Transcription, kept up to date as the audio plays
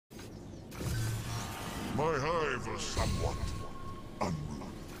My hive is somewhat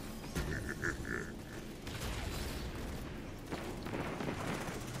unruly.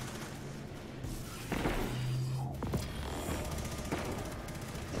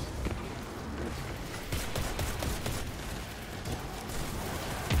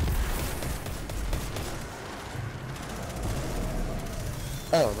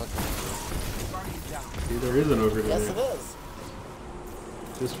 Oh, look. See, there is an ogre there. Yes, it is.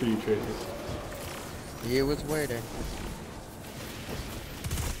 Just for you, Tracy. He was waiting.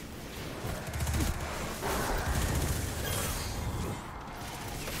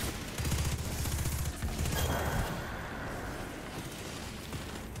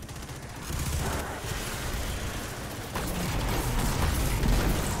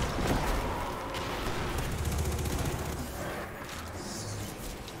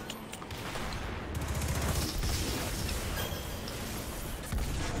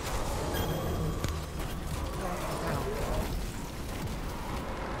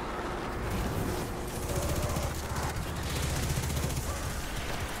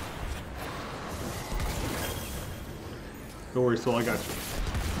 Don't worry, Soul, I got you.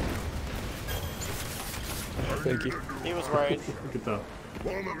 Thank you. He was right. Look at that.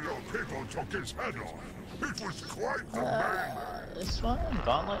 One of your people took his head off. It was quite the man. It's fine.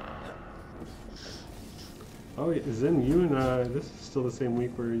 Gauntlet. Oh, yeah, Zen, you and this is still the same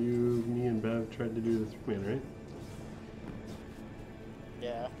week where you, me, and Bev tried to do the three-man, right?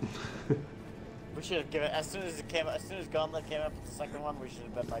 Yeah. We should have given as soon as Gauntlet came up with the second one. We should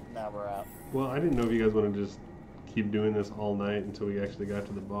have been like, now we're out. Well, I didn't know if you guys want to just keep doing this all night until we actually got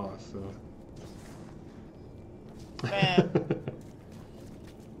to the boss, so. Man.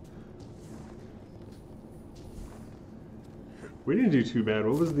 We didn't do too bad.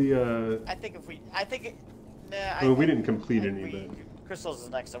 What was the, I think if we, we didn't complete any, but. Crystals is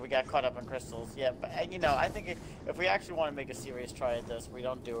next, so we got caught up in crystals. Yeah, but you know, I think if we actually want to make a serious try at this, we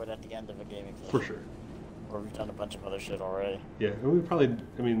don't do it at the end of a gaming session. For sure. Or we've done a bunch of other shit already. Yeah, and we probably,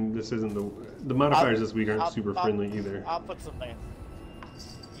 I mean, this isn't the modifiers this week aren't super friendly either. I'll put something.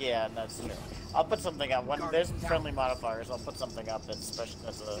 Yeah, that's true. I'll put something up. When there's friendly modifiers, I'll put something up that's special,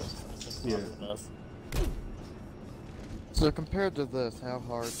 that's Yeah. this. So compared to this, how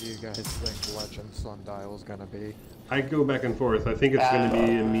hard do you guys think Legend Sundial is gonna be? I go back and forth. I think it's going to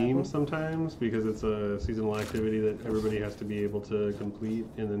be a meme sometimes because it's a seasonal activity that everybody has to be able to complete.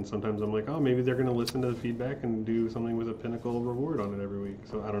 And then sometimes I'm like, oh, maybe they're going to listen to the feedback and do something with a pinnacle reward on it every week.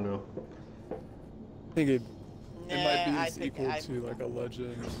 So I don't know. I think it might be equal to like a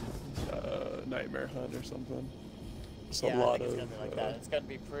Legend Nightmare Hunt or something. It's I a lot think it's of. Gonna be like that. It's gonna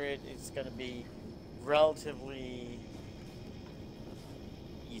be pretty. It's gonna be relatively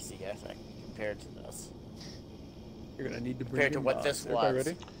easy, I think, compared to this. You're gonna need to bring Compared to what this was.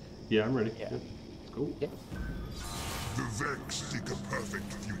 Ready? Yeah, I'm ready. Yeah. Let's go. Yeah. The Vex seek a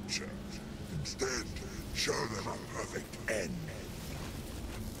perfect future. Instead, show them a perfect end.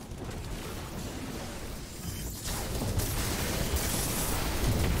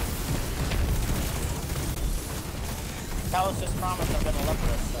 That was just promised. I'm gonna love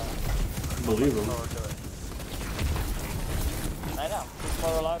this. Believe him. Forward to it. I know. He's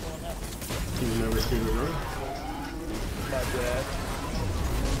more reliable than that. He's never seen it run. My bad.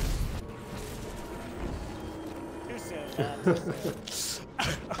 Too soon, man. Too soon.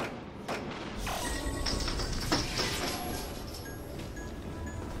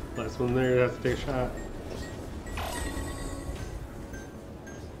 Last one there, has to take a shot.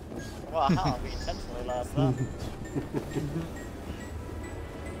 Wow, we intentionally lost that.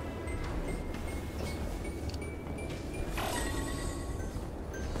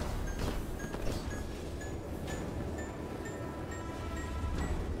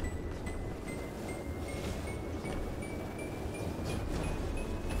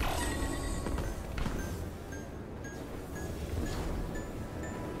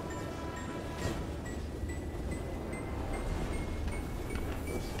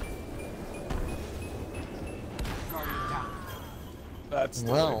 That's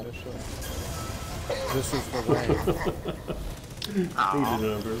the Well. initial. This is the way. He did it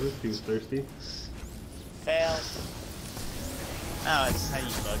on purpose. He was thirsty. Fail. Oh, it's how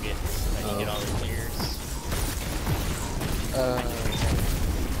you bug it. How you get all the clears.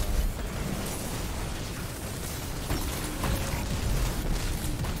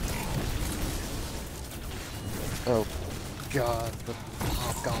 Oh god, the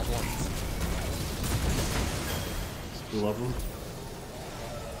hobgoblins. Love them.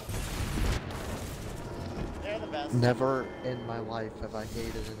 They're the best. Never in my life have I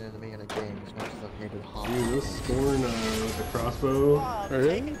hated an enemy in a game as much as I've hated Hop. Dude, this scoring with the crossbow. Oh, Really?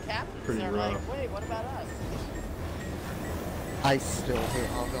 taking captains, Pretty they're rough. like, wait, what about us? I still hate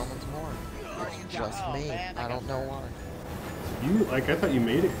Hobgoblins more. It's just Oh, me. man, I don't know why. You like? I thought you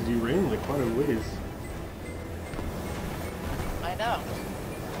made it because you ran like quite a ways. I know.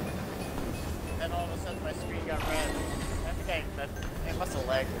 Then all of a sudden my screen got red. I think it must have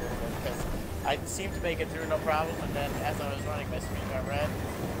lagged a little bit because I seemed to make it through no problem, and then as I was running, my screen got red.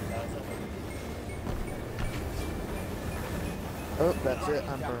 That was it. Oh, that's it.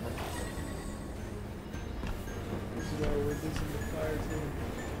 I'm burning. No, we're losing the fire too.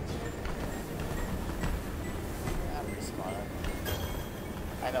 I'm respawning.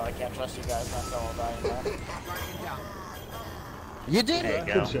 I know I can't trust you guys, not so I'll die in that. You did There it!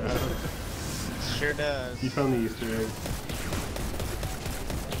 you go. Good job. Sure does. You found the Easter egg.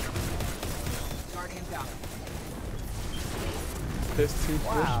 This two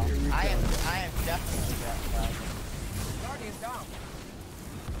Wow, here we I am go. definitely that guy.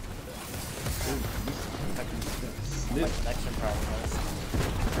 Snip. Connection problem is.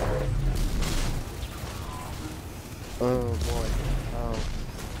 Oh boy. Oh.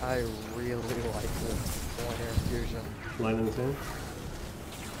 I really like this Point Air Fusion. Line in the sand.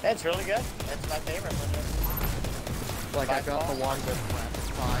 It's really good. It's my favorite one. Like, I got the By one with rapid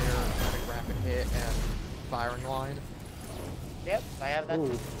fire, having rapid hit, and firing line. Yep, I have that.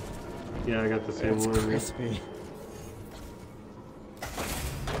 Ooh. Yeah, I got the same It's one crispy.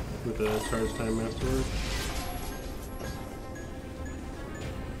 with the charge time masterwork.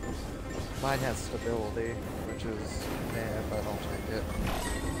 Mine has stability, which is meh, but I'll take it.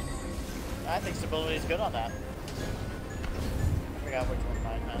 I think stability is good on that. I forgot which one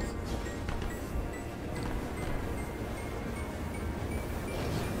mine has.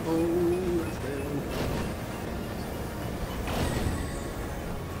 Oh, it's down.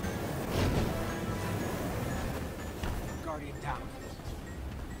 Guardian down.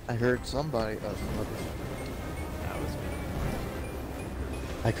 I heard somebody. Oh, somebody. That was me.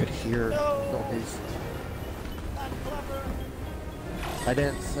 I could hear No. noise. Not clever. I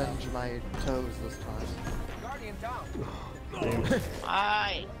didn't singe my toes this time. Guardian down. Damn.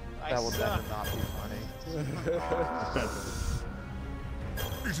 I That would suck. never not be funny.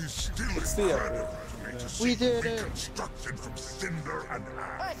 It is still It's the incredible effort. to me to We see did it. reconstruction from cinder and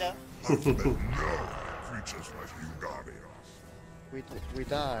ash. Kinda. I've met no creatures like you, Guardians. We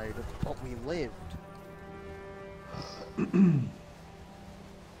died, but we lived.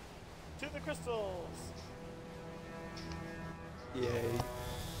 To the crystals. Yay.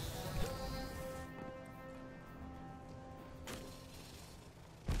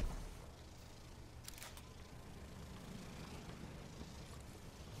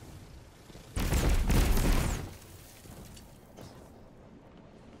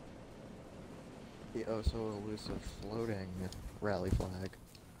 The oh so elusive floating rally flag.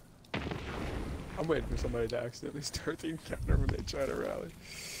 I'm waiting for somebody to accidentally start the encounter when they try to rally.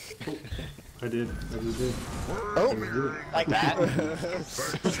 I did. I just did. Oh! I just did it. Like that.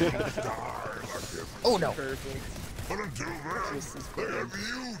 Oh no! Perfect. But until then, Just as I bad. have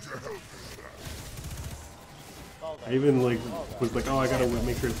you to help with Well I done. even like was like, oh, I gotta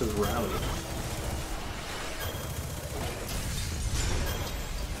make sure it says rally.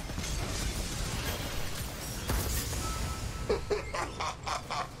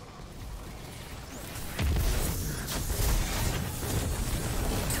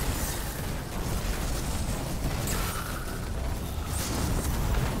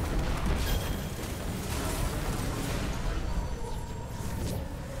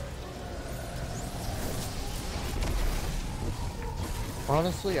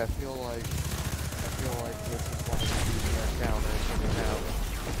 Honestly, I feel like this is one of the easier encounters when you have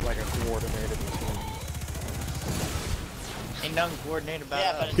like a coordinated team. Ain't nothing coordinated about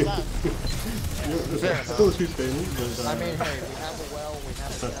Yeah, us. but it's not. Fair It's still a true statement, but I mean, hey, we have a well, we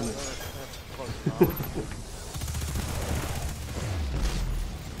have a That's desert, it. that's close enough.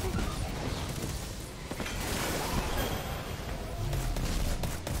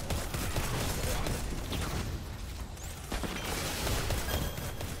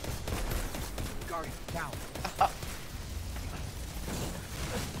 Guardian down.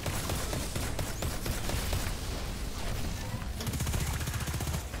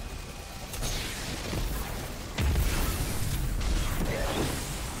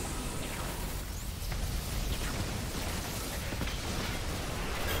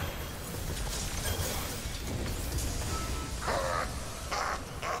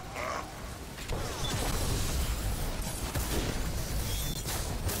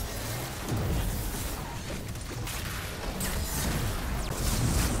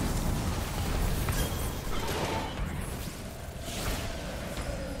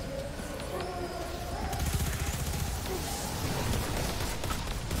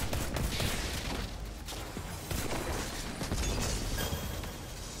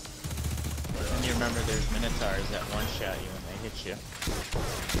 remember there's Minotaurs that one-shot you when they hit you.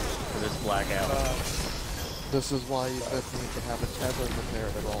 For this blackout. This is why you just need to have a tether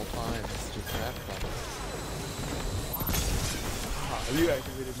prepared at all times to trap them. You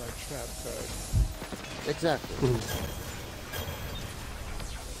activated my trap card. Exactly.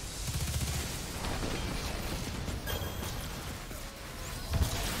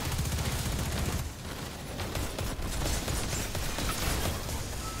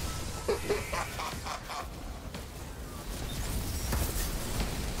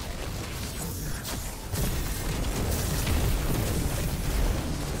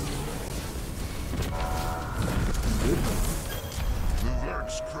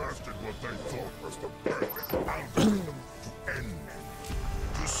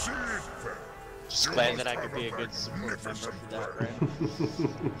 Just glad that I could be a good support member for that,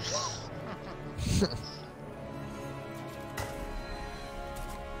 right?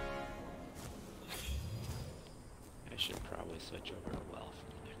 I should probably switch over to well for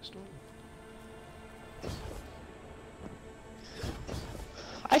the next one.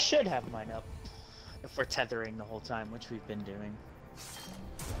 I should have mine up. If we're tethering the whole time, which we've been doing.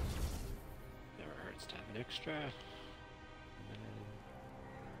 Never hurts to have an extra.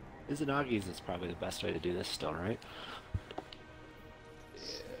 Izanagi's is probably the best way to do this still, right? Yeah.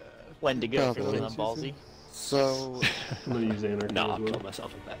 When to go Probably. for the ballsy. So, I'm gonna use Anarchy No, as I'll well. kill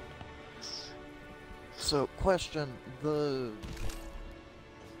myself with that. so question,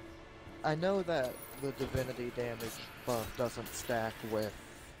 I know that the divinity damage buff doesn't stack with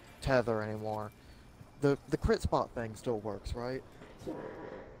tether anymore. The crit spot thing still works, right?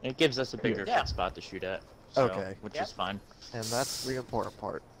 It gives us a bigger Yeah. fit spot to shoot at. So, Okay. Which Yep. is fine. And that's the important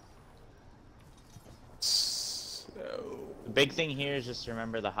part. So... The big thing here is just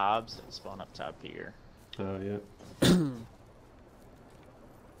remember the hobs that spawn up top here. Oh yeah. can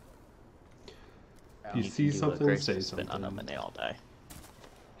You see do a something, graceful say spin on them something. and they all die.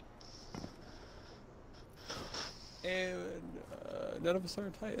 And none of us are a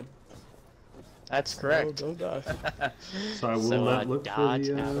Titan. That's correct. So don't die. So I will So, not look for dodge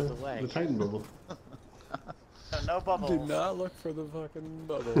out of the way. the Titan bubble. No bubbles. Do not look for the fucking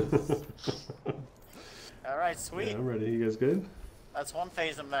bubbles. Alright, sweet. Yeah, I'm ready. You guys good? That's one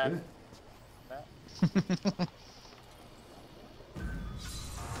phase of men.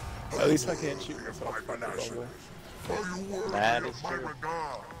 At least I can't shoot myself from the bubble. Are you worthy That of is my true.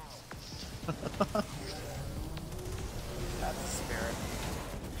 regard? That's the spirit.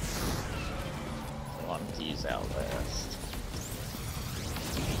 I want to use Outlast.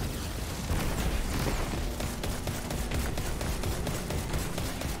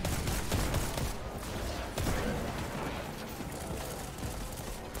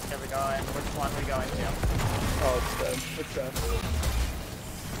 Okay, we going. Which one we going to? Oh, it's dead. It's dead.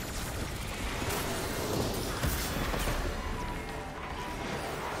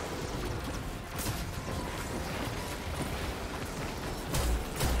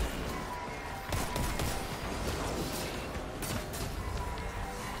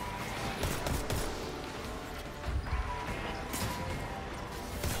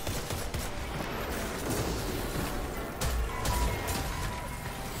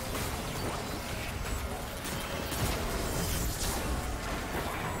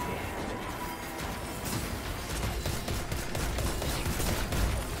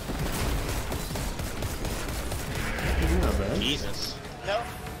 Not bad. Jesus. Nope.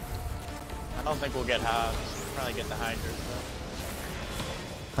 I don't think we'll get hobs. We'll probably get the Hydras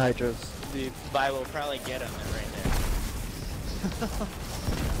though. Hydras. But we'll probably get them right there.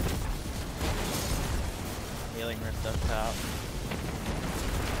 Healing rift up top.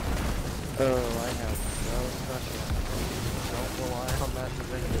 Oh, I have no special. Don't rely on that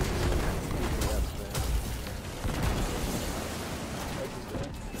divinity.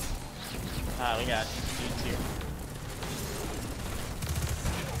 Ah, we got dudes here.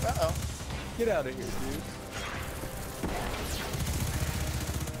 Uh-oh. Get out of here, dude.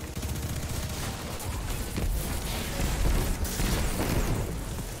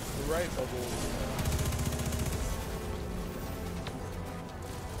 The right bubble.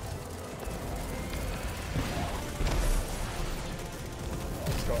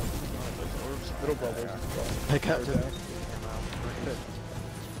 It's gone. Middle bubble is gone. I got Or to. down.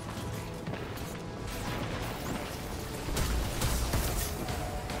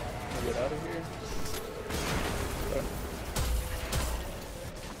 Get out of here.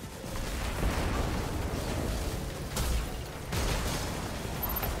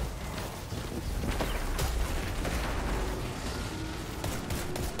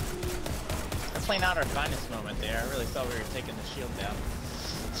 We're playing out our finest moment there. I really thought we were taking the shield down.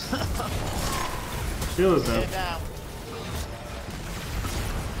 Feel this Get out. it down.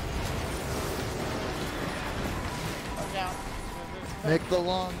 Watch out. Make the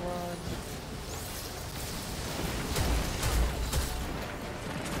long run.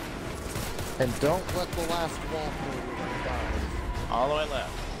 And don't let the last wall pull you when it dies. All the way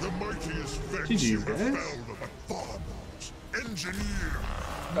left. The mightiest Vex GG's, you have guys. found of a farmhouse. Engineer.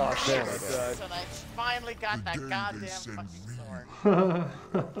 Oh shit, There I we go. died. So I finally got that The day goddamn they send fucking me. sword.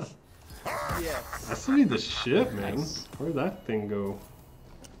 Yes. I still need the ship, man. Nice. Where'd that thing go?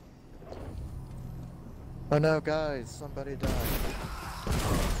 Oh no, guys, somebody died.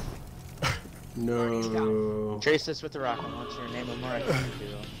 No. Trace this with the rocket launcher and name him more.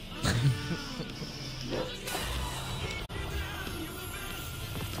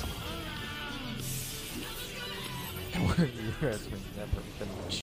 You guys will never finish.